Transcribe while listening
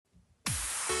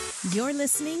You're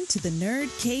listening to the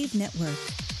Nerd Cave Network.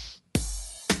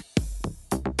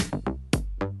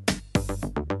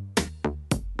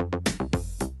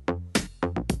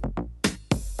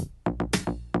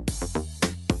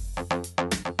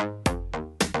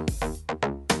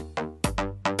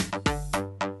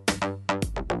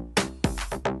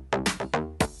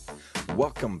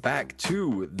 Welcome back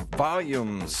to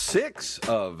Volume 6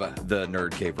 of the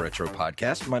Nerd Cave Retro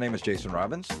Podcast. My name is Jason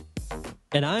Robbins.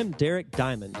 And I'm Derek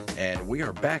Diamond. And we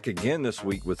are back again this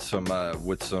week with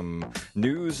some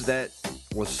news that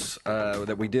was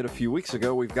that we did a few weeks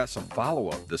ago. We've got some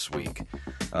follow-up this week.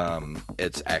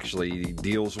 It's actually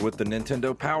deals with the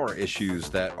Nintendo Power issues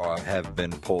that have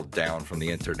been pulled down from the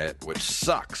internet, which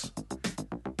sucks.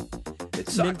 It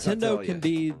sucks, Nintendo can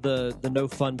be the no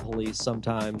fun police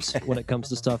sometimes when it comes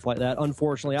to stuff like that.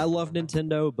 Unfortunately, I love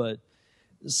Nintendo, but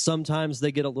sometimes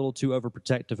they get a little too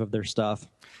overprotective of their stuff.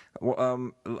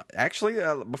 Well, actually,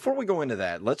 before we go into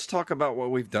that, let's talk about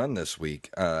what we've done this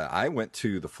week. I went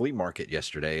to the flea market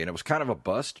yesterday, and it was kind of a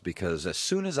bust because as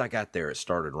soon as I got there, it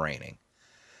started raining.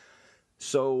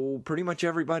 So pretty much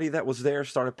everybody that was there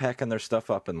started packing their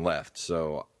stuff up and left.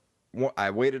 So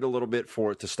I waited a little bit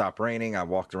for it to stop raining. I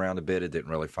walked around a bit. I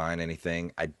didn't really find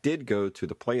anything. I did go to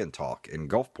the Play and Talk in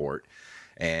Gulfport,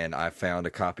 and I found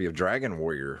a copy of Dragon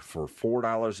Warrior for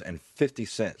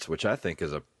 $4.50, which I think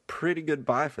is a pretty good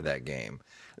buy for that game.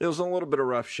 It was in a little bit of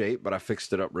rough shape, but I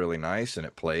fixed it up really nice, and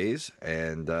it plays.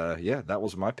 And, yeah, that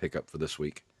was my pickup for this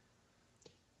week.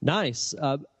 Nice.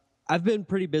 I've been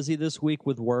pretty busy this week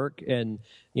with work and,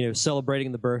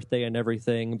 celebrating the birthday and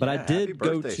everything. But yeah, I did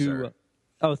go birthday, to... Sir.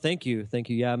 Oh, thank you. Thank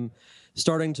you. Yeah, I'm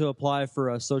starting to apply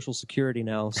for Social Security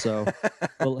now, so...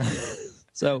 we'll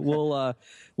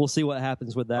see what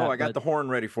happens with that. Oh, I got the horn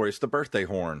ready for you. It's the birthday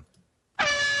horn.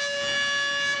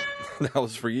 That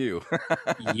was for you.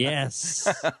 Yes.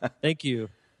 Thank you.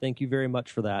 Thank you very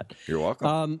much for that. You're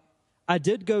welcome. I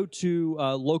did go to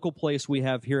a local place we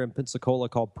have here in Pensacola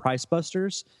called Price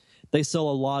Busters. They sell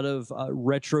a lot of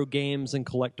retro games and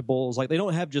collectibles. Like, they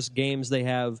don't have just games. They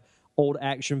have old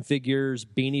action figures,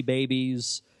 Beanie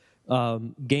Babies,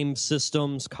 game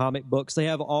systems, comic books. They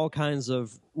have all kinds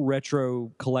of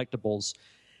retro collectibles.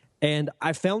 And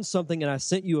I found something, and I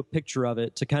sent you a picture of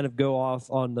it to kind of go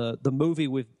off on the movie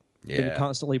we've been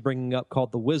constantly bringing up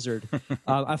called The Wizard.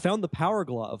 I found the Power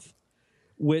Glove,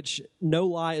 which, no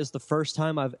lie, is the first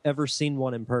time I've ever seen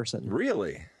one in person.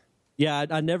 Really? Yeah,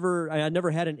 I never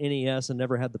had an NES and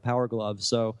never had the Power Glove.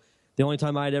 So the only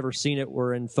time I'd ever seen it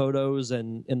were in photos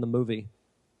and in the movie.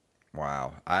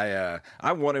 Wow. I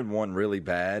wanted one really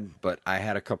bad, but I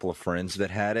had a couple of friends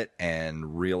that had it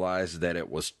and realized that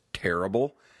it was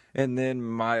terrible. And then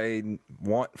my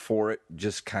want for it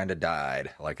just kind of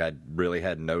died. Like, I really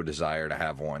had no desire to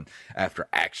have one after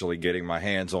actually getting my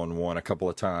hands on one a couple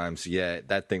of times. Yeah,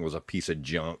 that thing was a piece of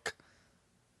junk.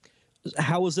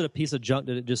 How was it a piece of junk?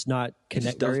 Did it just not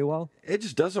connect very well? It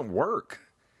just doesn't work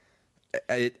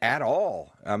at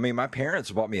all. I mean, my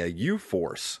parents bought me a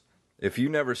U-Force. If you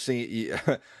never seen,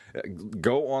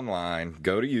 go online,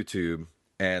 go to YouTube,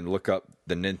 and look up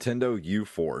the Nintendo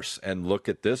U-Force and look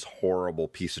at this horrible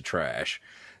piece of trash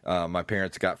my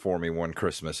parents got for me one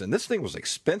Christmas. And this thing was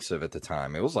expensive at the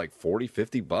time. It was like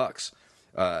 $40-$50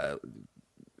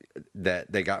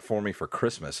 that they got for me for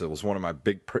Christmas. It was one of my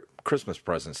big Christmas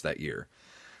presents that year.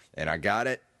 And I got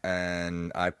it,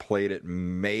 and I played it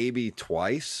maybe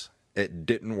twice. It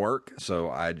didn't work, so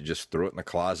I just threw it in the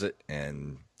closet,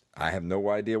 and I have no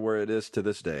idea where it is to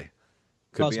this day.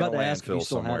 Could be in a landfill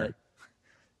somewhere.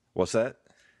 What's that?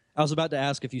 I was about to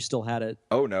ask if you still had it.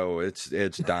 Oh, no, it's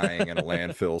dying in a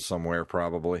landfill somewhere,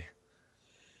 probably.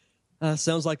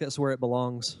 Sounds like that's where it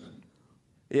belongs.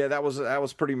 Yeah, that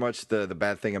was pretty much the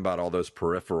bad thing about all those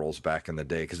peripherals back in the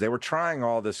day, because they were trying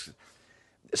all this.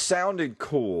 It sounded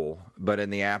cool, but in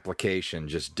the application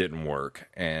just didn't work,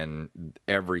 and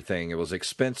everything. It was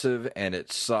expensive, and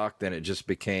it sucked, and it just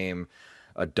became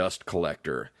a dust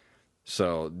collector.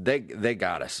 So they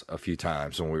got us a few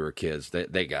times when we were kids.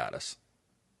 They got us.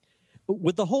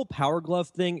 With the whole Power Glove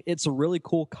thing, it's a really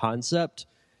cool concept.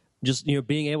 Just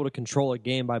being able to control a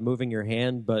game by moving your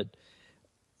hand, but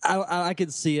I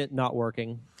could see it not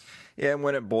working. Yeah, and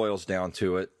when it boils down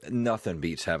to it, nothing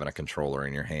beats having a controller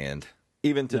in your hand.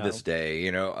 Even to this day,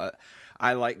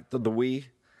 I liked the Wii.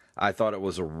 I thought it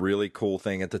was a really cool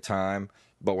thing at the time.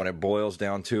 But when it boils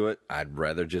down to it, I'd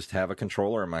rather just have a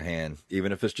controller in my hand,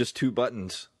 even if it's just two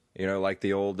buttons, like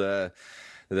the old, the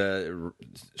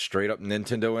straight up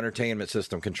Nintendo Entertainment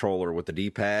System controller with the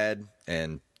D-pad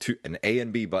and an A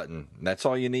and B button. That's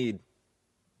all you need.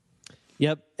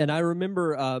 Yep. And I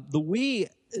remember the Wii,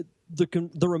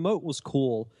 the remote was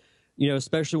cool.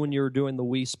 especially when you were doing the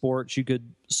Wii Sports, you could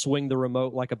swing the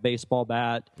remote like a baseball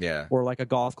bat or like a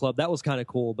golf club. That was kind of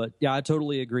cool. But yeah, I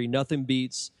totally agree. Nothing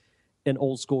beats an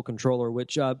old school controller,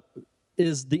 which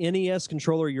is the NES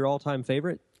controller your all-time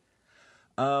favorite?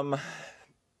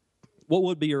 What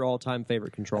would be your all-time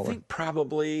favorite controller? I think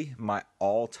probably my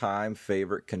all-time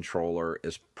favorite controller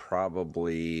is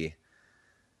probably,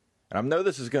 and I know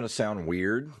this is going to sound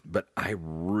weird, but I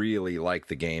really like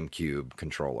the GameCube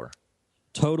controller.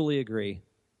 Totally agree.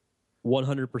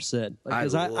 100%. I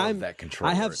love that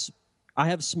controller. I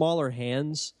have smaller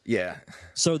hands. Yeah.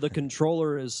 So the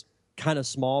controller is kind of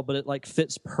small, but it like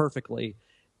fits perfectly.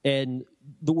 And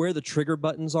where the trigger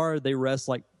buttons are, they rest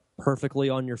like perfectly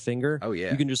on your finger. Oh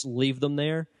yeah. You can just leave them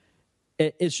there.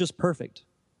 It's just perfect.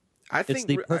 I think it's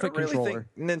the perfect controller.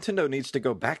 Think Nintendo needs to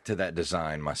go back to that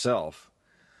design myself.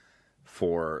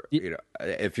 For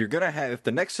if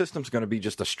the next system's going to be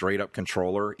just a straight up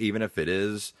controller, even if it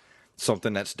is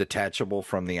something that's detachable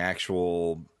from the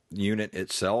actual unit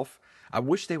itself, I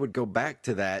wish they would go back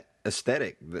to that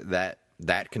aesthetic,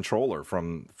 that controller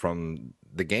from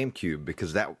the GameCube,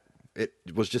 because it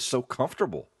was just so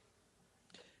comfortable.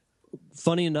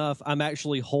 Funny enough, I'm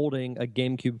actually holding a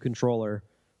GameCube controller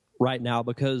right now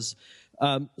because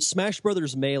Smash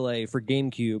Brothers Melee for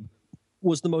GameCube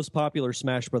was the most popular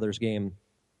Smash Brothers game.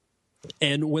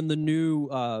 And when the new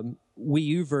Wii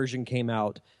U version came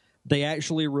out, they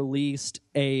actually released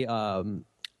a,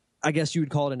 I guess you would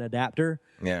call it an adapter,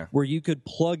 where you could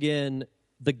plug in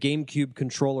the GameCube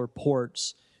controller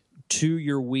ports to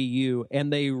your Wii U,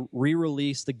 and they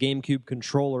re-released the GameCube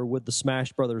controller with the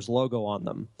Smash Brothers logo on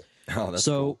them. Oh, that's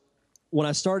cool. When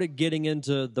I started getting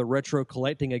into the retro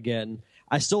collecting again,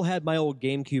 I still had my old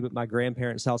GameCube at my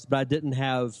grandparents' house, but I didn't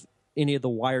have any of the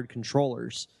wired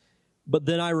controllers. But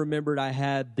then I remembered I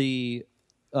had the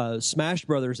Smash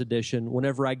Brothers edition.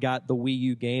 Whenever I got the Wii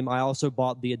U game, I also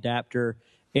bought the adapter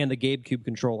and the GameCube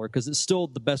controller, because it's still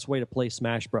the best way to play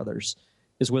Smash Brothers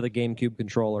is with a GameCube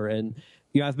controller. And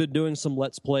I've been doing some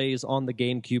Let's Plays on the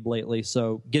GameCube lately,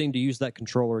 so getting to use that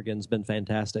controller again has been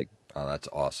fantastic. Oh, that's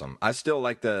awesome. I still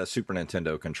like the Super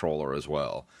Nintendo controller as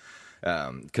well,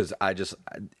 because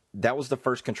that was the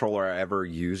first controller I ever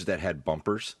used that had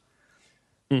bumpers.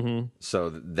 Mm-hmm. So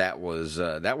that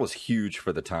was huge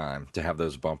for the time to have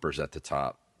those bumpers at the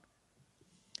top.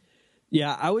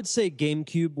 Yeah, I would say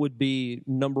GameCube would be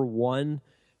number one.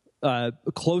 A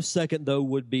close second, though,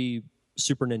 would be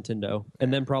Super Nintendo,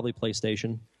 and then probably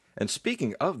PlayStation. And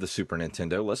speaking of the Super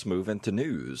Nintendo, let's move into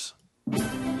news.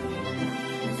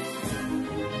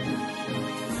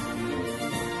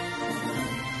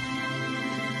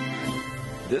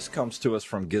 This comes to us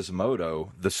from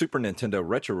Gizmodo. The Super Nintendo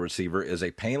Retro Receiver is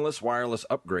a painless wireless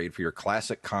upgrade for your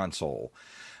classic console.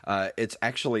 It's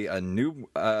actually a new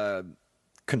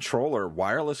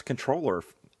wireless controller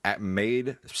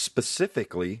made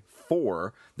specifically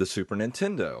for the Super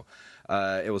Nintendo.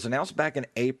 It was announced back in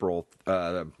April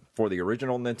for the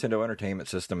original Nintendo Entertainment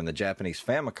System and the Japanese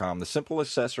Famicom. The simple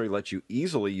accessory lets you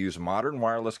easily use modern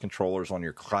wireless controllers on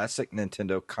your classic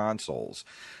Nintendo consoles.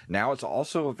 Now it's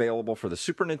also available for the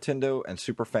Super Nintendo and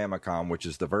Super Famicom, which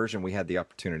is the version we had the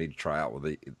opportunity to try out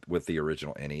with the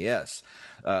original NES.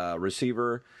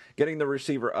 Getting the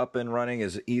receiver up and running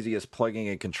is easy as plugging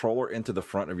a controller into the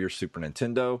front of your Super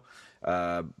Nintendo,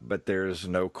 but there's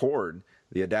no cord.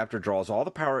 The adapter draws all the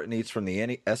power it needs from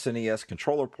the SNES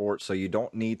controller port, so you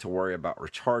don't need to worry about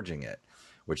recharging it,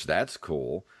 which that's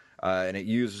cool. And it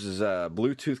uses a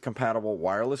Bluetooth-compatible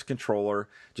wireless controller.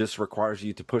 Just requires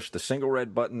you to push the single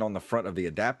red button on the front of the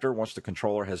adapter once the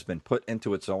controller has been put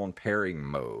into its own pairing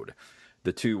mode.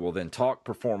 The two will then talk,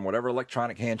 perform whatever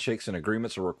electronic handshakes and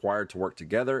agreements are required to work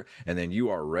together, and then you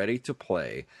are ready to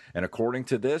play. And according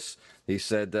to this, he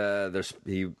said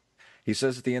He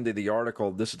says at the end of the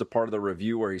article, this is the part of the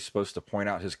review where he's supposed to point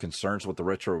out his concerns with the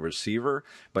retro receiver,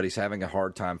 but he's having a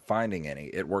hard time finding any.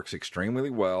 It works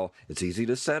extremely well, it's easy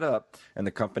to set up, and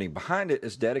the company behind it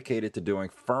is dedicated to doing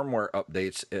firmware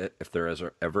updates if there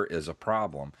ever is a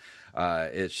problem.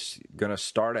 It's going to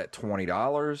start at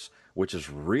 $20, which is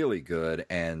really good,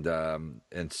 and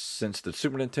since the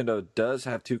Super Nintendo does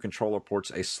have two controller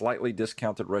ports, a slightly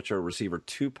discounted retro receiver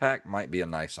 2-pack might be a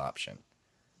nice option.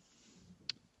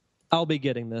 I'll be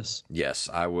getting this. Yes,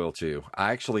 I will too.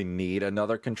 I actually need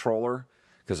another controller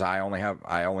because I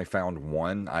only found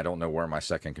one. I don't know where my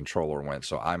second controller went,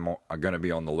 so I'm going to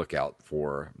be on the lookout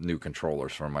for new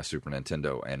controllers for my Super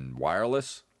Nintendo. And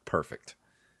wireless, perfect.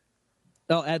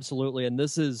 Oh, absolutely. And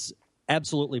this is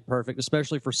absolutely perfect,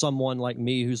 especially for someone like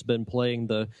me who's been playing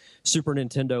the Super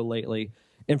Nintendo lately.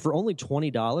 And for only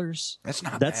 $20, that's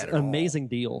not that's bad an at amazing all.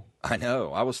 Deal. I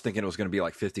know. I was thinking it was going to be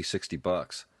like $50,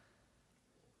 $60.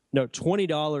 no,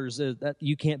 $20 is that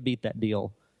you can't beat that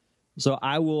deal. So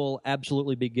I will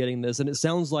absolutely be getting this, and it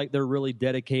sounds like they're really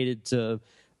dedicated to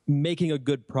making a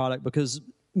good product, because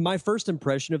my first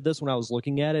impression of this when I was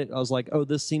looking at it, I was like, oh,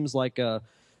 this seems like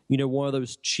one of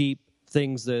those cheap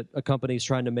things that a company's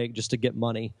trying to make just to get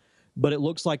money. But it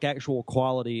looks like actual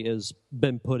quality has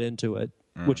been put into it,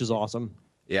 which is awesome.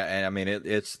 Yeah, and I mean,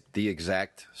 it's the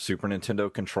exact Super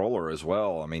Nintendo controller as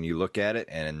well. I mean, you look at it,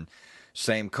 and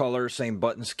same color, same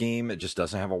button scheme, it just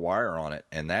doesn't have a wire on it,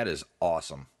 and that is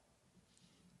awesome.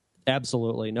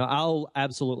 Absolutely. No, I'll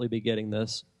absolutely be getting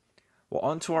this. Well,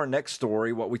 on to our next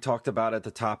story, what we talked about at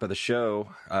the top of the show.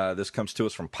 This comes to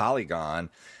us from Polygon.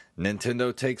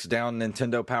 Nintendo takes down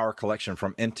Nintendo Power Collection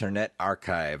from Internet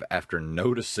Archive after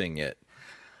noticing it.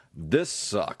 This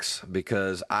sucks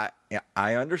because I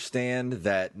understand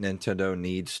that Nintendo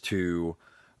needs to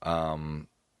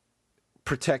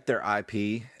protect their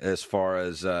IP as far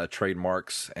as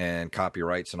trademarks and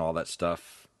copyrights and all that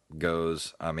stuff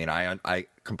goes. I mean, I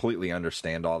completely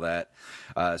understand all that.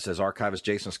 It says archivist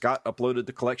Jason Scott uploaded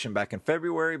the collection back in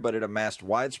February, but it amassed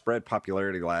widespread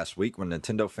popularity last week when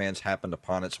Nintendo fans happened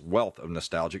upon its wealth of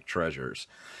nostalgic treasures.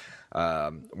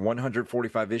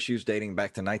 145 issues dating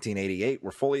back to 1988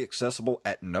 were fully accessible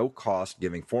at no cost,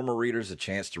 giving former readers a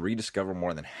chance to rediscover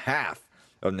more than half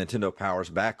of Nintendo Power's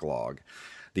backlog.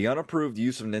 The unapproved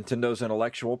use of Nintendo's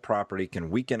intellectual property can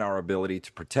weaken our ability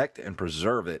to protect and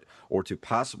preserve it, or to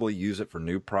possibly use it for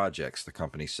new projects, the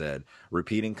company said,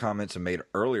 repeating comments made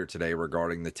earlier today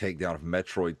regarding the takedown of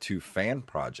Metroid 2 fan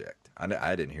project.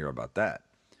 I didn't hear about that.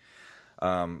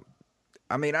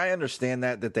 I mean, I understand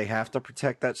that they have to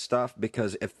protect that stuff,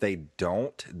 because if they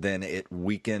don't, then it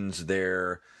weakens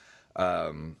their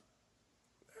how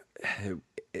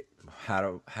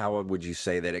would you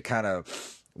say that? It kind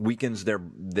of weakens their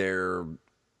ability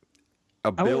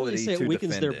I wouldn't really say it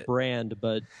weakens their it. brand,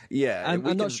 but yeah,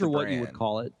 I'm not sure what you would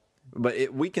call it. But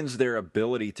it weakens their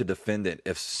ability to defend it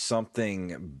if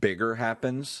something bigger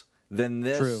happens than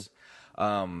this.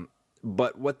 True.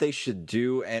 But what they should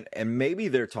do, and maybe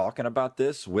they're talking about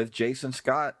this with Jason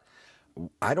Scott,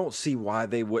 I don't see why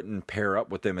they wouldn't pair up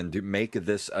with them and make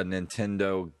this a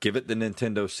Nintendo, give it the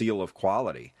Nintendo seal of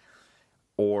quality,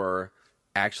 or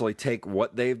actually take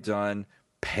what they've done,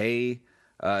 pay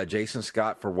Jason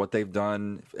Scott for what they've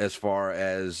done as far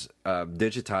as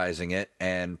digitizing it,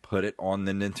 and put it on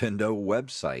the Nintendo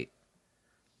website.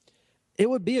 It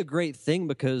would be a great thing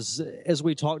because, as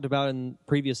we talked about in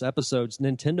previous episodes,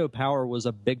 Nintendo Power was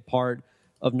a big part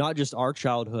of not just our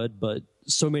childhood, but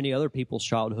so many other people's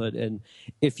childhood. And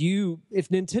if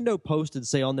Nintendo posted,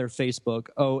 say, on their Facebook,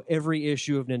 oh, every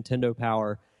issue of Nintendo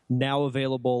Power now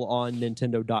available on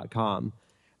Nintendo.com,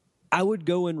 I would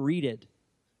go and read it.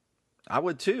 I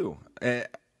would too. I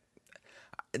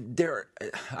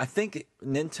think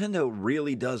Nintendo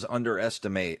really does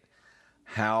underestimate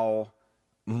how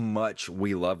much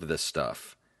we love this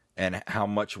stuff and how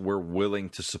much we're willing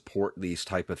to support these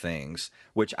type of things,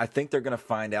 which I think they're going to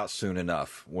find out soon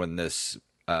enough when this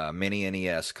mini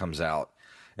NES comes out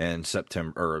in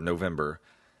September or November.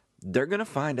 They're going to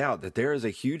find out that there is a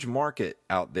huge market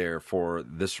out there for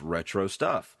this retro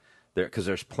stuff. Because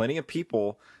there's plenty of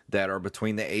people that are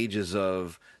between the ages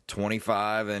of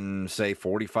 25 and, say,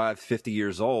 45, 50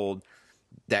 years old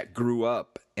that grew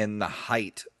up in the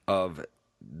height of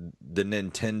the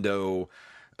Nintendo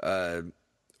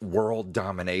world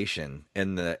domination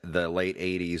in the late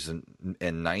 80s and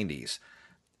 90s.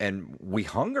 And we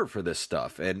hunger for this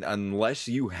stuff. And unless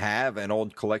you have an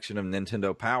old collection of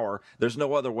Nintendo Power, there's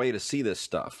no other way to see this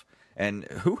stuff. And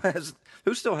who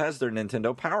still has their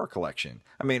Nintendo Power collection?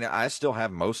 I mean, I still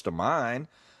have most of mine,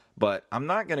 but I'm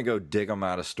not going to go dig them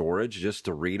out of storage just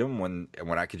to read them when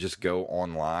I could just go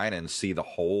online and see the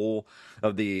whole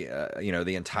of the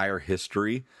the entire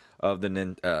history of the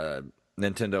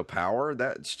Nintendo Power.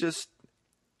 That's just,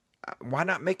 why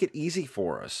not make it easy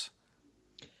for us?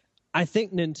 I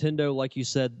think Nintendo, like you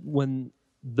said, when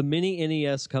the mini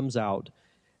NES comes out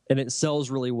and it sells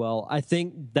really well, I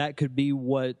think that could be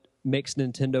what makes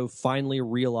Nintendo finally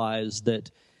realize that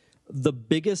the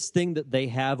biggest thing that they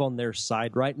have on their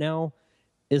side right now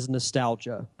is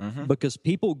nostalgia. Mm-hmm. Because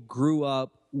people grew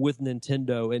up with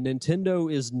Nintendo, and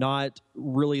Nintendo is not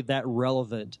really that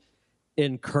relevant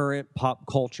in current pop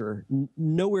culture.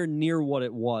 Nowhere near what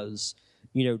it was,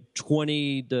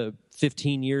 20 to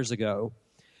 15 years ago.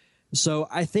 So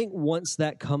I think once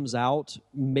that comes out,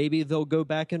 maybe they'll go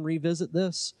back and revisit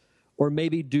this, or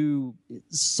maybe do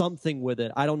something with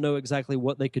it. I don't know exactly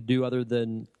what they could do other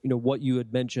than, what you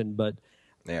had mentioned, but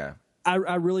yeah,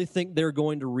 I really think they're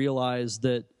going to realize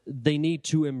that they need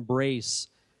to embrace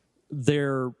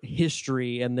their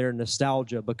history and their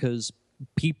nostalgia, because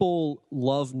people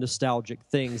love nostalgic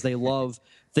things. They love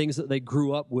things that they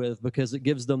grew up with because it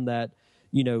gives them that,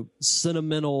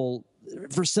 sentimental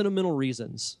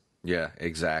reasons. Yeah,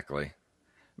 exactly.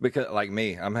 Because like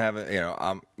me, I'm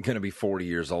going to be 40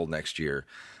 years old next year.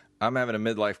 I'm having a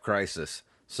midlife crisis.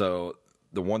 So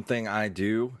the one thing I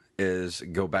do is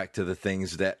go back to the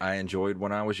things that I enjoyed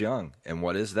when I was young. And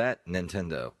what is that?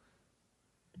 Nintendo.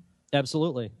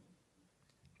 Absolutely.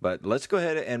 But let's go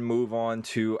ahead and move on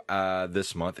to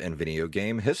this month in video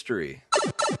game history.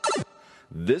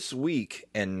 This week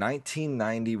in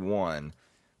 1991,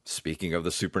 speaking of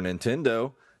the Super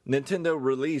Nintendo, Nintendo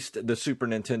released the Super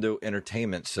Nintendo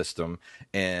Entertainment System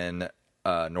in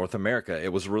North America.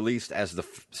 It was released as the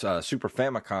Super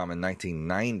Famicom in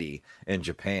 1990 in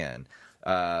Japan.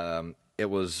 It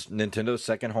was Nintendo's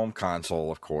second home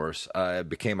console, of course. It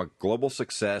became a global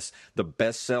success, the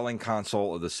best-selling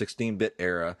console of the 16-bit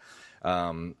era.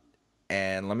 And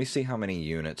let me see how many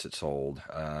units it sold.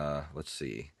 Let's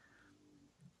see.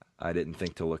 I didn't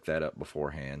think to look that up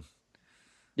beforehand.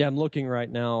 Yeah, I'm looking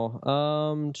right now.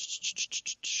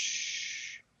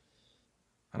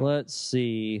 Let's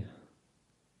see.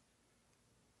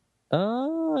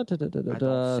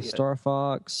 Star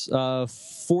Fox.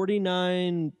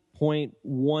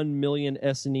 49.1 million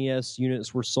SNES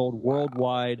units were sold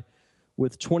worldwide,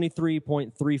 with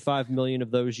 23.35 million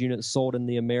of those units sold in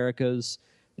the Americas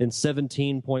and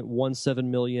 17.17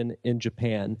 million in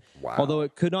Japan. Wow. Although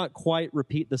it could not quite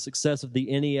repeat the success of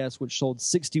the NES, which sold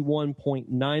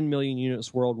 61.9 million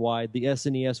units worldwide, the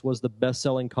SNES was the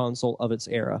best-selling console of its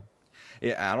era.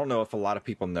 Yeah, I don't know if a lot of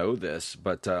people know this,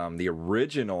 but the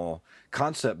original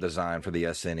concept design for the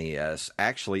SNES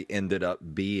actually ended up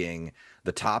being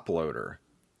the top loader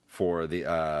for the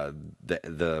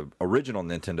original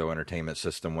Nintendo Entertainment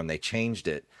System when they changed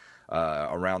it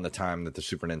around the time that the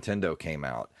Super Nintendo came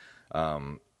out.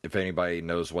 If anybody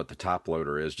knows what the top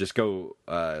loader is, just go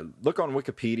look on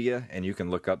Wikipedia and you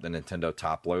can look up the Nintendo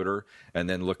top loader and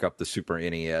then look up the Super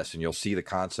NES and you'll see the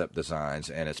concept designs,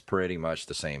 and it's pretty much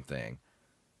the same thing.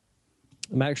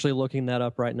 I'm actually looking that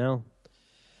up right now.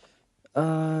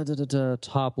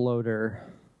 Top loader.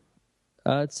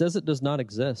 It says it does not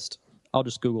exist. I'll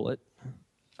just Google it.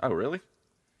 Oh, really?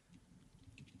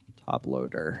 Top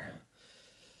loader.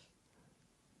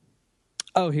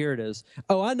 Oh, here it is.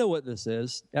 Oh, I know what this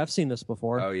is. I've seen this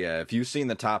before. Oh, yeah. If you've seen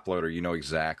the top loader, you know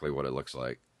exactly what it looks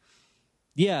like.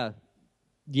 Yeah.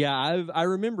 Yeah, I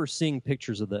remember seeing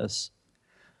pictures of this.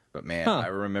 But, man, I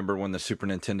remember when the Super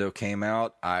Nintendo came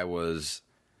out, I was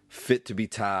fit to be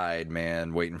tied,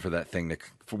 man, waiting for that thing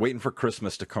waiting for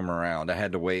Christmas to come around. I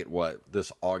had to wait,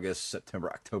 this August, September,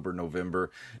 October,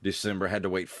 November, December. I had to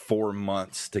wait 4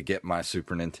 months to get my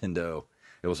Super Nintendo.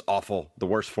 It was awful. The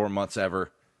worst 4 months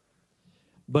ever.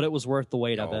 But it was worth the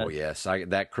wait, I bet. Oh, yes.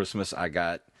 That Christmas, I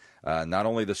got not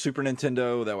only the Super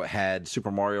Nintendo that had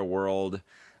Super Mario World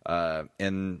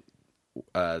in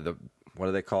the, what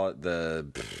do they call it?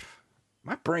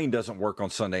 My brain doesn't work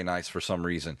on Sunday nights for some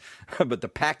reason. But the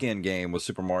pack-in game was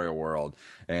Super Mario World.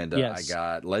 And yes. I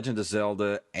got Legend of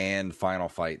Zelda and Final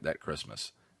Fight that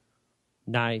Christmas.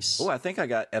 Nice. Oh, I think I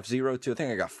got F-Zero too. I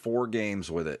think I got 4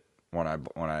 games with it when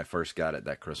I first got it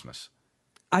that Christmas.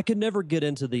 I could never get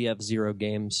into the F-Zero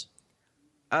games.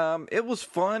 It was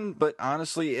fun, but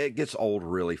honestly, it gets old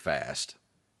really fast.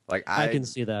 Like I can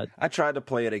see that. I tried to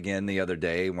play it again the other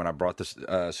day when I brought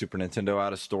the Super Nintendo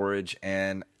out of storage,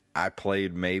 and I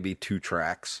played maybe 2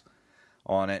 tracks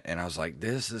on it, and I was like,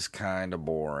 this is kind of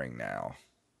boring now.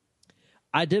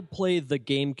 I did play the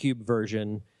GameCube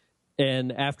version,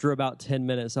 and after about 10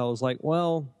 minutes, I was like,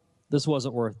 well, this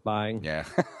wasn't worth buying. Yeah.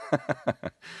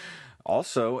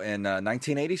 Also, in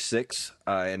 1986,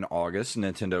 in August,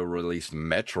 Nintendo released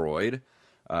Metroid.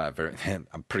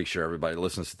 I'm pretty sure everybody that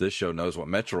listens to this show knows what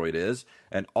Metroid is.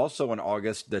 And also in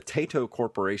August, the Taito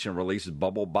Corporation released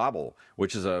Bubble Bobble,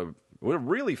 which is a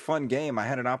really fun game. I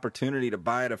had an opportunity to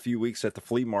buy it a few weeks at the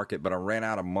flea market, but I ran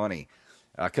out of money.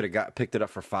 I could have picked it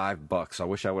up for $5. I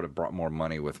wish I would have brought more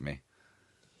money with me.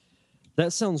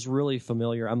 That sounds really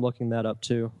familiar. I'm looking that up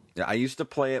too. Yeah, I used to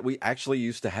play it. We actually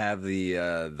used to have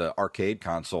the arcade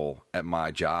console at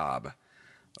my job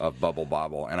of Bubble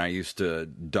Bobble, and I used to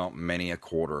dump many a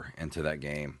quarter into that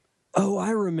game. Oh,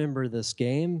 I remember this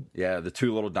game. Yeah, the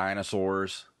 2 little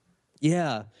dinosaurs.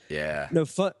 Yeah. Yeah. No,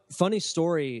 funny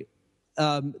story.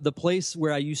 The place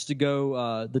where I used to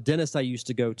go, the dentist I used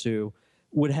to go to,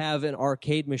 would have an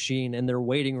arcade machine in their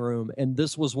waiting room, and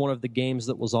this was one of the games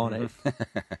that was on it.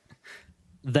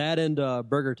 That and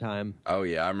Burger Time. Oh,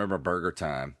 yeah, I remember Burger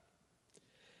Time.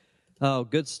 Oh,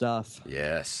 good stuff.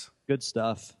 Yes. Good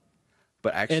stuff.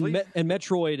 But actually, and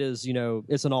Metroid is,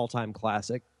 it's an all-time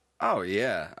classic. oh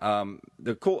yeah,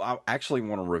 I actually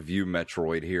want to review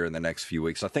Metroid here in the next few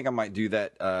weeks. I think I might do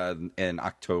that in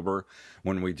October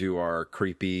when we do our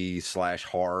creepy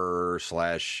 / horror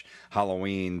 /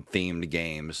 Halloween themed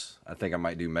games. I think I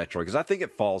might do Metroid because I think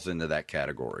it falls into that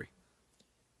category.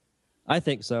 I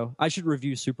think so. I should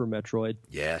review Super Metroid.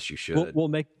 Yes, you should. We'll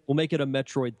make it a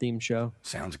Metroid themed show.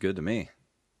 Sounds good to me.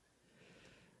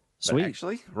 Sweet. But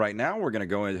actually, right now we're going to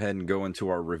go ahead and go into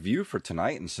our review for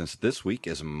tonight. And since this week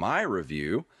is my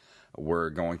review, we're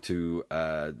going to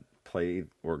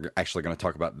we're actually going to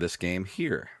talk about this game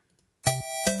here.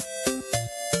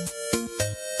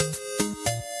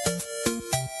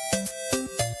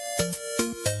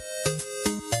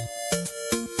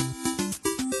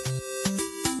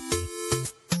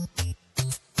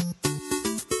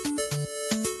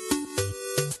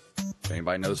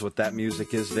 Anybody knows what that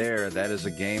music is there? That is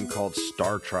a game called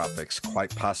Star Tropics,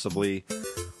 quite possibly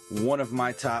one of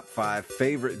my top 5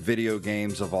 favorite video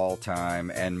games of all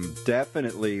time, and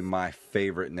definitely my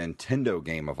favorite Nintendo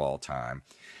game of all time.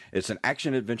 It's an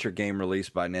action-adventure game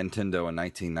released by Nintendo in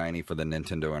 1990 for the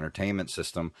Nintendo Entertainment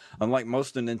System. Unlike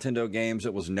most of Nintendo games,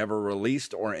 it was never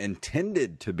released or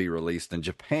intended to be released in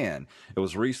Japan. It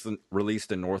was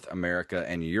released in North America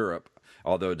and Europe.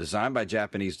 Although designed by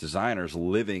Japanese designers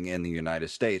living in the United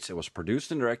States, it was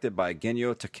produced and directed by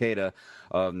Genyo Takeda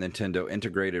of Nintendo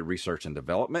Integrated Research and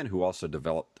Development, who also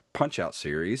developed the Punch-Out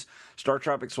series. Star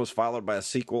Tropics was followed by a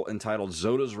sequel entitled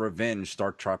Zoda's Revenge: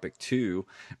 Star Tropic 2,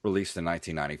 released in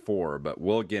 1994. But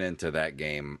we'll get into that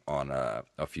game on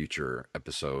a future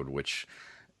episode, which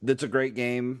it's a great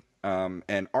game,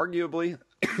 and arguably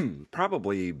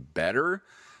probably better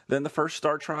than the first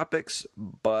Star Tropics,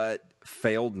 but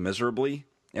failed miserably.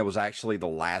 It was actually the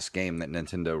last game that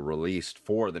Nintendo released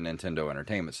for the Nintendo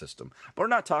Entertainment System. But we're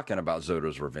not talking about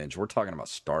Zoda's Revenge. We're talking about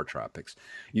Star Tropics.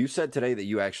 You said today that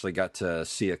you actually got to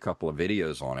see a couple of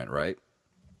videos on it, right?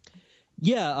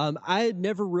 Yeah, I had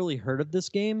never really heard of this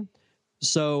game.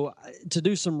 So to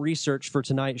do some research for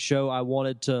tonight's show, I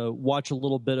wanted to watch a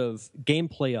little bit of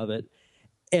gameplay of it.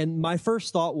 And my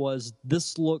first thought was,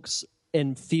 this looks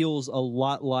and feels a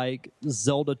lot like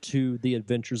Zelda 2: The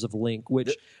Adventures of Link,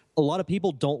 which a lot of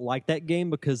people don't like that game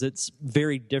because it's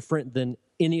very different than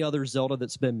any other Zelda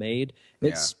that's been made.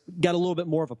 It's got a little bit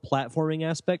more of a platforming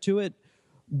aspect to it,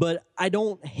 but I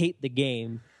don't hate the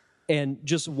game. And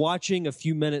just watching a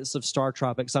few minutes of Star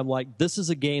Tropics, I'm like, this is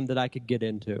a game that I could get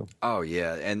into. Oh,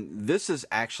 yeah. And this is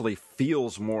actually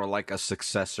feels more like a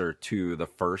successor to the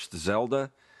first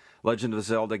Zelda, Legend of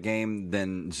Zelda game,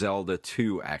 than Zelda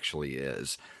 2 actually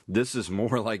is. This is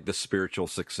more like the spiritual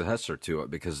successor to it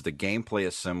because the gameplay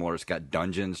is similar. It's got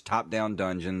dungeons, top-down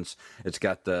dungeons. It's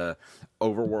got the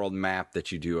overworld map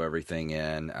that you do everything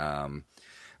in.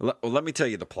 Let me tell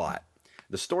you the plot.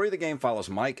 The story of the game follows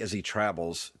Mike as he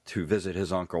travels to visit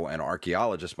his uncle, an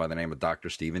archaeologist by the name of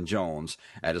Dr. Stephen Jones,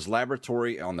 at his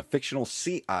laboratory on the fictional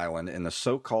sea island in the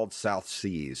so-called South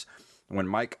Seas. When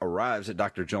Mike arrives at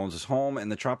Dr. Jones's home in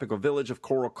the tropical village of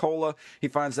Corocola, he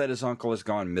finds that his uncle has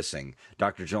gone missing.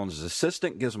 Dr. Jones's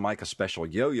assistant gives Mike a special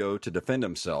yo-yo to defend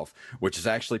himself, which is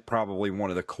actually probably one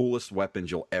of the coolest weapons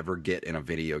you'll ever get in a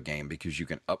video game because you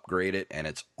can upgrade it and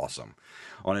it's awesome.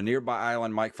 On a nearby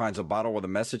island, Mike finds a bottle with a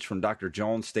message from Dr.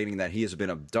 Jones stating that he has been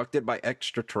abducted by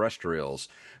extraterrestrials.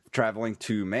 Traveling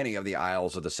to many of the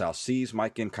isles of the South Seas,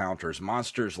 Mike encounters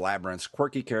monsters, labyrinths,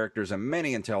 quirky characters, and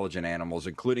many intelligent animals,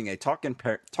 including a talking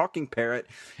parrot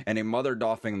and a mother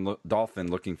dolphin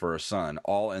looking for a son,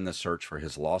 all in the search for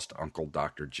his lost uncle,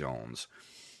 Dr. Jones.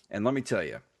 And let me tell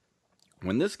you,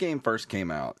 when this game first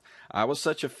came out, I was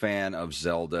such a fan of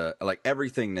Zelda, like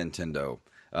everything Nintendo.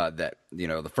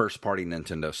 The first party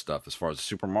Nintendo stuff, as far as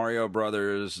Super Mario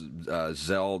Brothers,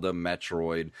 Zelda,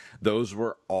 Metroid, those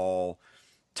were all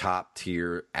top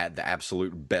tier, at the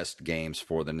absolute best games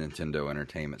for the Nintendo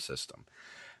Entertainment System.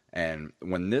 And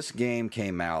when this game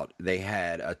came out, they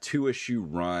had a 2-issue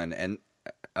run and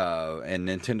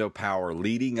Nintendo Power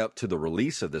leading up to the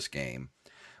release of this game,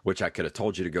 which I could have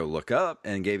told you to go look up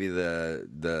and gave you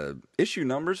the issue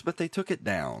numbers, but they took it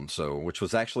down. So, which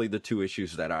was actually the 2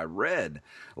 issues that I read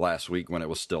last week when it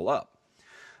was still up.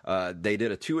 They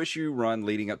did a 2-issue run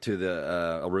leading up to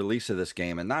the release of this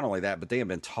game, and not only that, but they had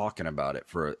been talking about it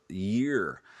for a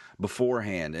year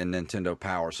beforehand in Nintendo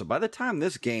Power. So by the time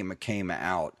this game came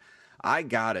out, I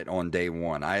got it on day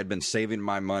one. I had been saving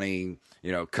my money,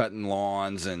 cutting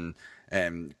lawns and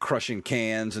crushing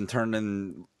cans and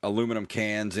turning aluminum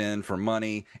cans in for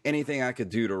money, anything I could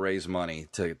do to raise money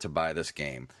to buy this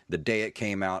game. The day it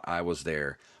came out, I was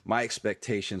there. My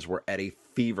expectations were at a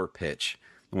fever pitch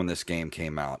when this game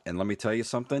came out. And let me tell you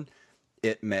something,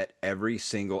 it met every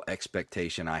single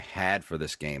expectation I had for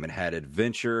this game. It had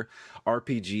adventure,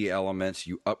 RPG elements.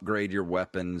 You upgrade your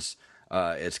weapons.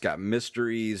 It's got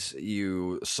mysteries.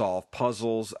 You solve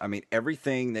puzzles. I mean,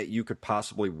 everything that you could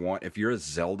possibly want. If you're a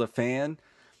Zelda fan,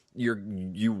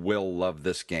 you will love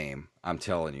this game. I'm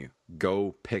telling you.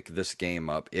 Go pick this game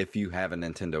up if you have a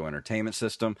Nintendo Entertainment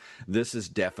System. This is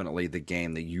definitely the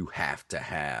game that you have to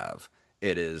have.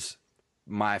 It is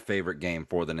my favorite game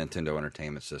for the Nintendo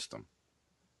Entertainment System.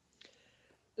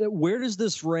 Where does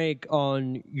this rank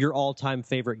on your all-time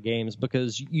favorite games?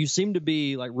 Because you seem to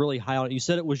be like really high on it. You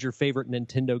said it was your favorite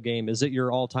Nintendo game. Is it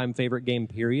your all-time favorite game,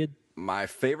 period? My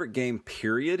favorite game,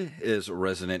 period, is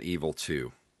Resident Evil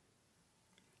 2,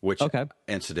 which,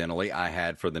 incidentally, I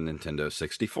had for the Nintendo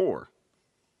 64.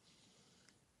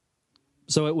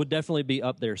 So it would definitely be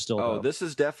up there still, though. This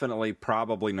is definitely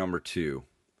probably number 2.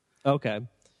 Okay.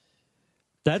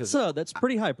 That's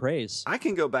pretty high praise. I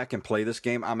can go back and play this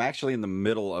game. I'm actually in the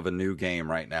middle of a new game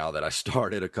right now that I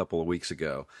started a couple of weeks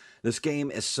ago. This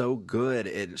game is so good.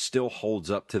 It still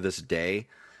holds up to this day.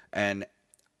 And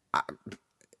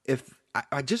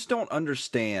I just don't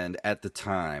understand at the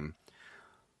time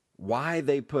why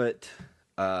they put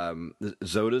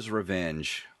Zoda's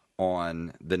Revenge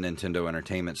on the Nintendo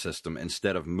Entertainment System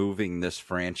instead of moving this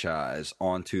franchise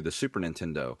onto the Super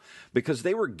Nintendo, because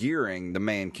they were gearing the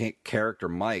main character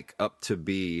Mike up to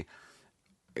be,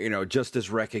 just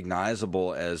as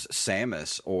recognizable as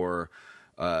Samus or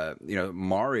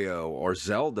Mario or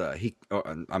Zelda.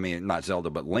 Not Zelda,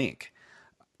 but Link.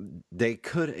 They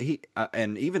could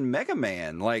and even Mega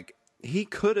Man, like he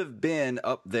could have been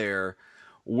up there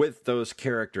with those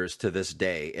characters to this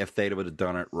day if they would have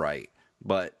done it right.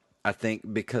 But I think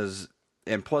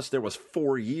and plus there was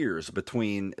 4 years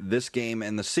between this game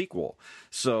and the sequel.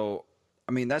 So,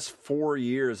 that's 4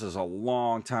 years is a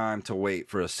long time to wait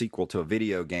for a sequel to a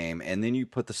video game. And then you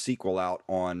put the sequel out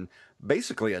on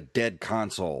basically a dead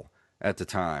console at the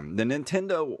time. The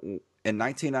Nintendo in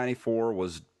 1994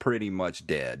 was pretty much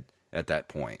dead at that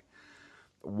point.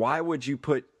 Why would you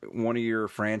put one of your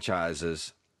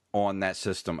franchises on that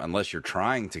system unless you're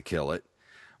trying to kill it?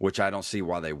 Which I don't see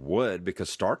why they would, because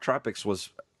Star Tropics was,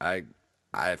 I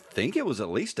think it was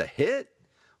at least a hit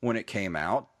when it came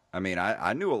out. I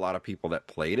knew a lot of people that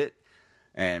played it,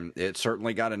 and it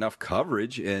certainly got enough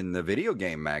coverage in the video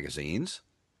game magazines.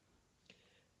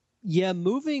 Yeah,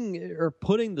 moving or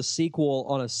putting the sequel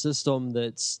on a system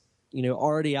that's,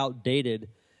 already outdated,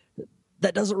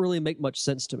 that doesn't really make much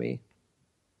sense to me.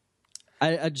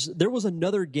 There was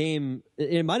another game,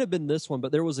 it might have been this one,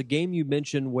 but there was a game you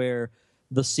mentioned where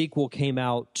the sequel came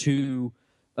out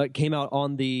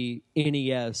on the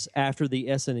NES after the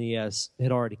SNES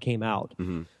had already came out.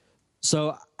 Mm-hmm.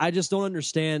 So I just don't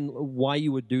understand why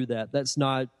you would do that. That's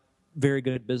not very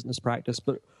good business practice.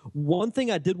 But one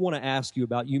thing I did want to ask you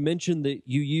about, you mentioned that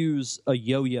you use a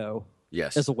yo-yo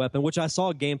as a weapon, which I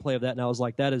saw a gameplay of that, and I was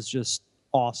like, that is just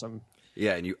awesome.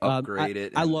 Yeah, and you upgrade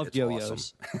it. I love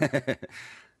yo-yos. Awesome.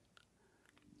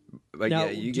 But now,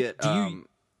 you get...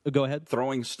 Go ahead.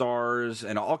 Throwing stars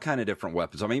and all kind of different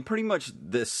weapons. Pretty much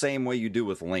the same way you do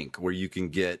with Link, where you can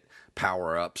get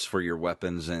power-ups for your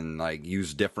weapons and like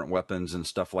use different weapons and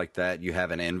stuff like that. You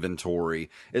have an inventory.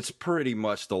 It's pretty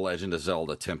much the Legend of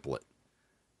Zelda template.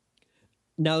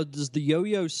 Now, does the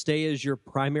yo-yo stay as your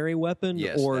primary weapon?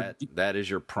 Yes, or that is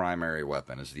your primary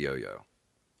weapon, is the yo-yo.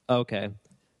 Okay.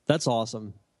 That's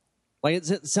awesome. Like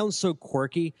it sounds so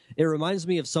quirky. It reminds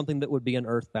me of something that would be in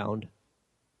Earthbound.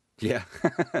 Yeah,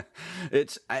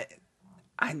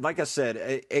 like I said,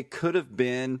 it could have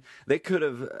been, they could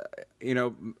have,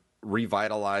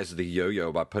 revitalized the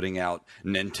yo-yo by putting out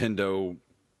Nintendo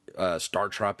Star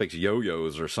Tropics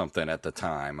yo-yos or something at the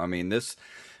time. This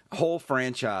whole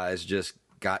franchise just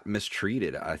got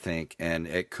mistreated, I think, and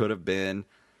it could have been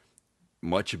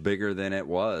much bigger than it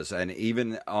was. And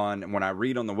even when I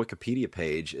read on the Wikipedia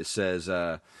page, it says,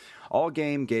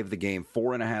 Allgame gave the game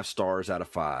 4.5 stars out of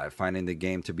 5, finding the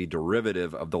game to be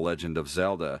derivative of The Legend of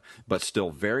Zelda, but still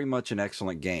very much an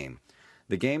excellent game.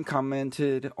 The game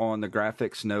commented on the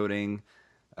graphics, noting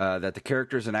that the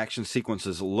characters and action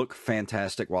sequences look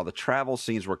fantastic, while the travel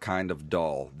scenes were kind of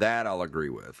dull. That I'll agree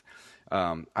with.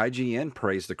 IGN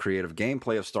praised the creative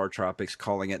gameplay of Star Tropics,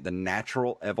 calling it the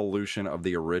natural evolution of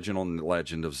the original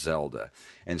Legend of Zelda.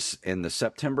 And in the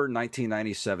September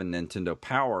 1997 Nintendo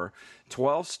Power,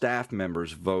 12 staff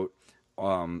members vote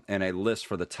in a list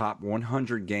for the top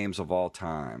 100 games of all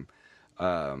time.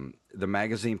 The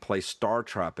magazine placed Star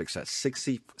Tropics at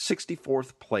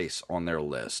 64th place on their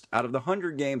list. Out of the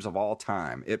 100 games of all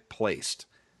time, it placed.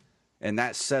 And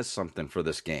that says something for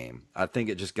this game. I think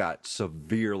it just got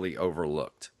severely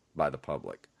overlooked by the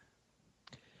public.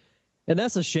 And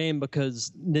that's a shame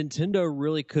because Nintendo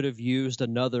really could have used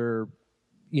another,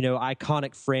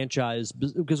 iconic franchise,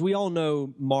 because we all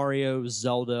know Mario,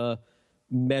 Zelda,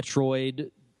 Metroid,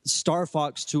 Star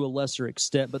Fox to a lesser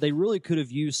extent, but they really could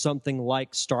have used something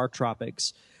like Star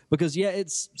Tropics because, yeah,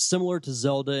 it's similar to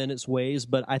Zelda in its ways,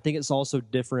 but I think it's also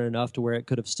different enough to where it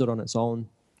could have stood on its own.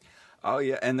 Oh,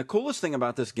 yeah. And the coolest thing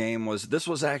about this game was this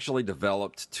was actually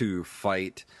developed to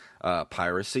fight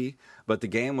piracy, but the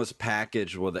game was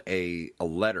packaged with a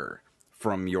letter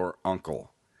from your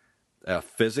uncle, a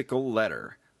physical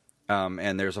letter.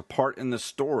 And there's a part in the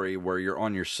story where you're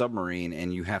on your submarine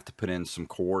and you have to put in some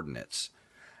coordinates.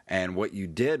 And what you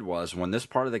did was when this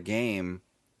part of the game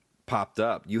popped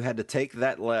up, you had to take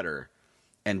that letter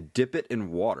and dip it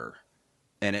in water.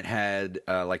 And it had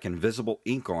like invisible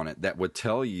ink on it that would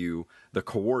tell you the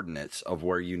coordinates of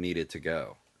where you needed to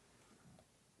go.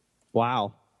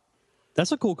 Wow.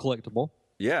 That's a cool collectible.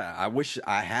 Yeah, I wish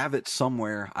I have it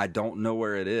somewhere. I don't know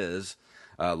where it is.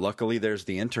 Luckily, there's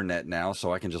the internet now,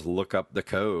 so I can just look up the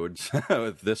codes.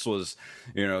 If this was,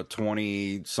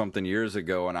 20-something years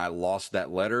ago and I lost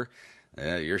that letter,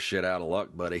 you're shit out of luck,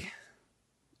 buddy.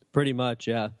 Pretty much,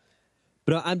 yeah.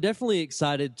 But I'm definitely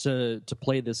excited to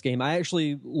play this game. I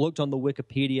actually looked on the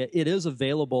Wikipedia. It is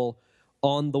available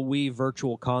on the Wii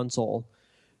Virtual Console.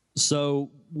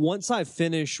 So once I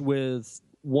finish with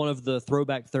one of the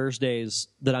Throwback Thursdays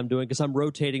that I'm doing, because I'm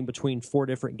rotating between 4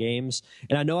 different games,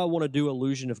 and I know I want to do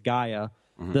Illusion of Gaia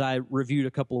that I reviewed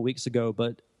a couple of weeks ago,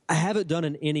 but I haven't done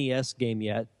an NES game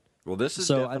yet. Well, this is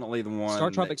definitely the one. Star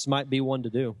Tropics might be one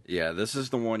to do. Yeah, this is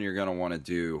the one you're going to want to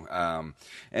do.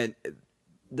 And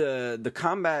the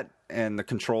combat and the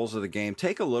controls of the game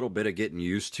take a little bit of getting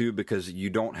used to because you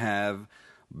don't have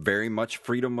very much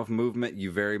freedom of movement.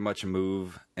 You very much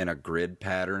move in a grid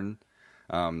pattern.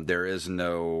 There is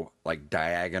no like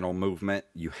diagonal movement.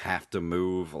 You have to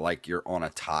move like you're on a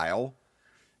tile,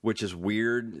 which is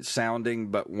weird sounding,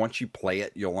 but once you play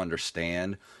it, you'll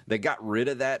understand. They got rid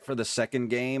of that for the second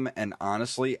game, and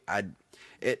honestly,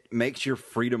 it makes your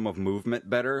freedom of movement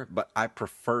better, but I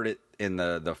preferred it in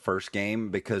the first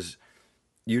game because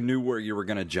you knew where you were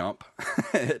going to jump.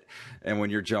 And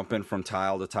when you're jumping from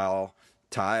tile to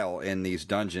tile in these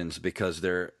dungeons, because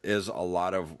there is a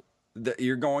lot of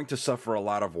you're going to suffer a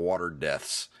lot of water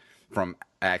deaths from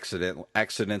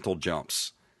accidental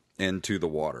jumps into the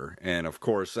water. And of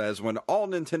course, as when all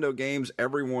Nintendo games,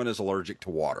 everyone is allergic to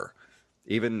water,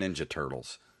 even Ninja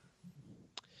Turtles.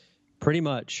 Pretty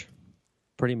much.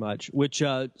 Which,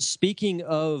 speaking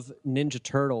of Ninja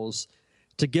Turtles,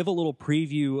 to give a little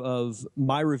preview of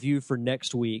my review for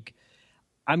next week,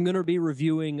 I'm going to be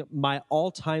reviewing my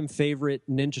all-time favorite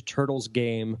Ninja Turtles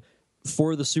game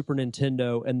for the Super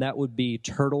Nintendo, and that would be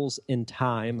Turtles in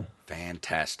Time.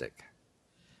 Fantastic.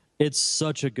 It's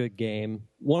such a good game.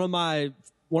 One of my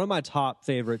top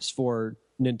favorites for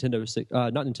Nintendo,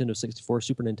 not Nintendo 64,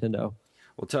 Super Nintendo.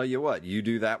 Well, tell you what, you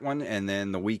do that one, and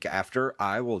then the week after,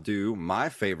 I will do my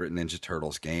favorite Ninja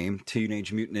Turtles game,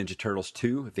 Teenage Mutant Ninja Turtles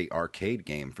 2, the arcade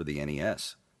game for the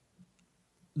NES.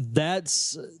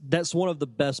 That's one of the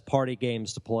best party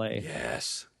games to play.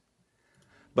 Yes.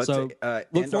 But so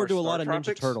look forward to a lot of Tropics?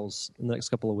 Ninja Turtles in the next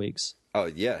couple of weeks. Oh,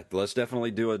 yeah. Let's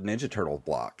definitely do a Ninja Turtle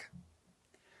block.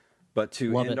 But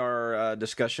to end our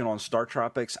discussion on Star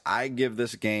Tropics, I give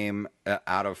this game,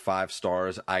 out of 5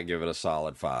 stars, I give it a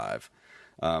solid 5.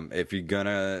 If you're going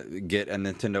to get a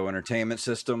Nintendo Entertainment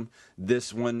System,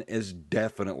 this one is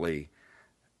definitely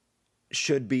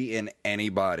should be in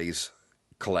anybody's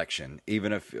collection,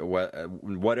 even if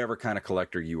whatever kind of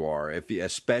collector you are,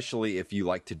 especially if you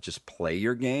like to just play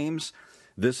your games.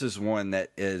 This is one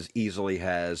that easily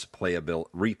has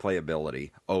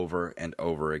replayability over and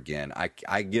over again.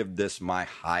 I give this my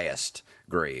highest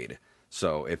grade.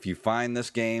 So if you find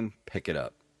this game, pick it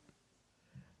up.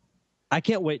 I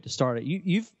can't wait to start it.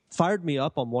 You've fired me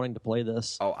up on wanting to play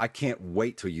this. Oh, I can't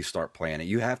wait till you start playing it.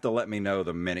 You have to let me know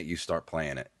the minute you start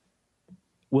playing it.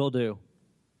 Will do.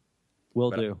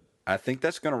 I think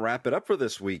that's going to wrap it up for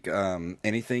this week.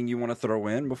 Anything you want to throw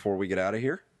in before we get out of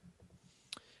here?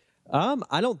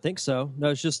 I don't think so.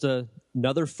 No, it's just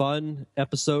another fun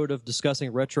episode of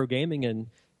discussing retro gaming, and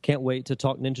can't wait to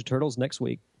talk Ninja Turtles next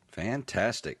week.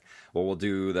 Fantastic. Well, we'll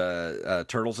do the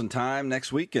Turtles in Time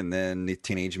next week, and then the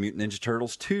Teenage Mutant Ninja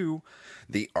Turtles 2,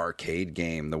 the arcade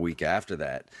game, the week after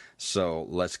that. So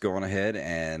let's go on ahead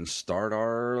and start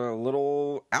our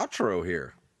little outro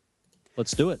here.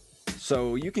 Let's do it.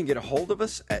 So you can get a hold of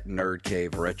us at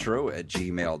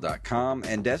nerdcaveretro@gmail.com.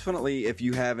 And definitely, if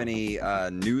you have any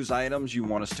news items you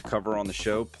want us to cover on the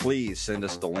show, please send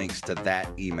us the links to that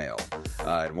email.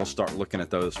 and we'll start looking at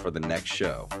those for the next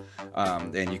show.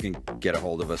 And you can get a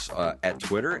hold of us at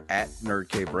Twitter, at Nerd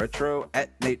Cave Retro, at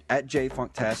Nate, at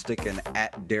JFunktastic, and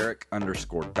at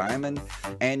Derek_Diamond.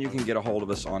 And you can get a hold of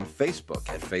us on Facebook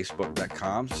at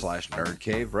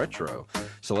facebook.com/NerdCaveRetro.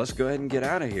 So let's go ahead and get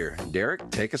out of here. Derek,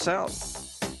 take us out.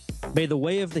 May the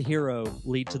way of the hero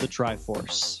lead to the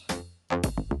Triforce.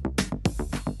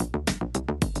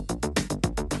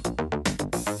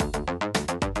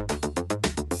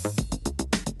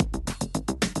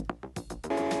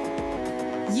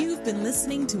 You've been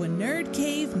listening to a Nerd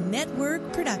Cave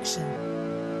Network production.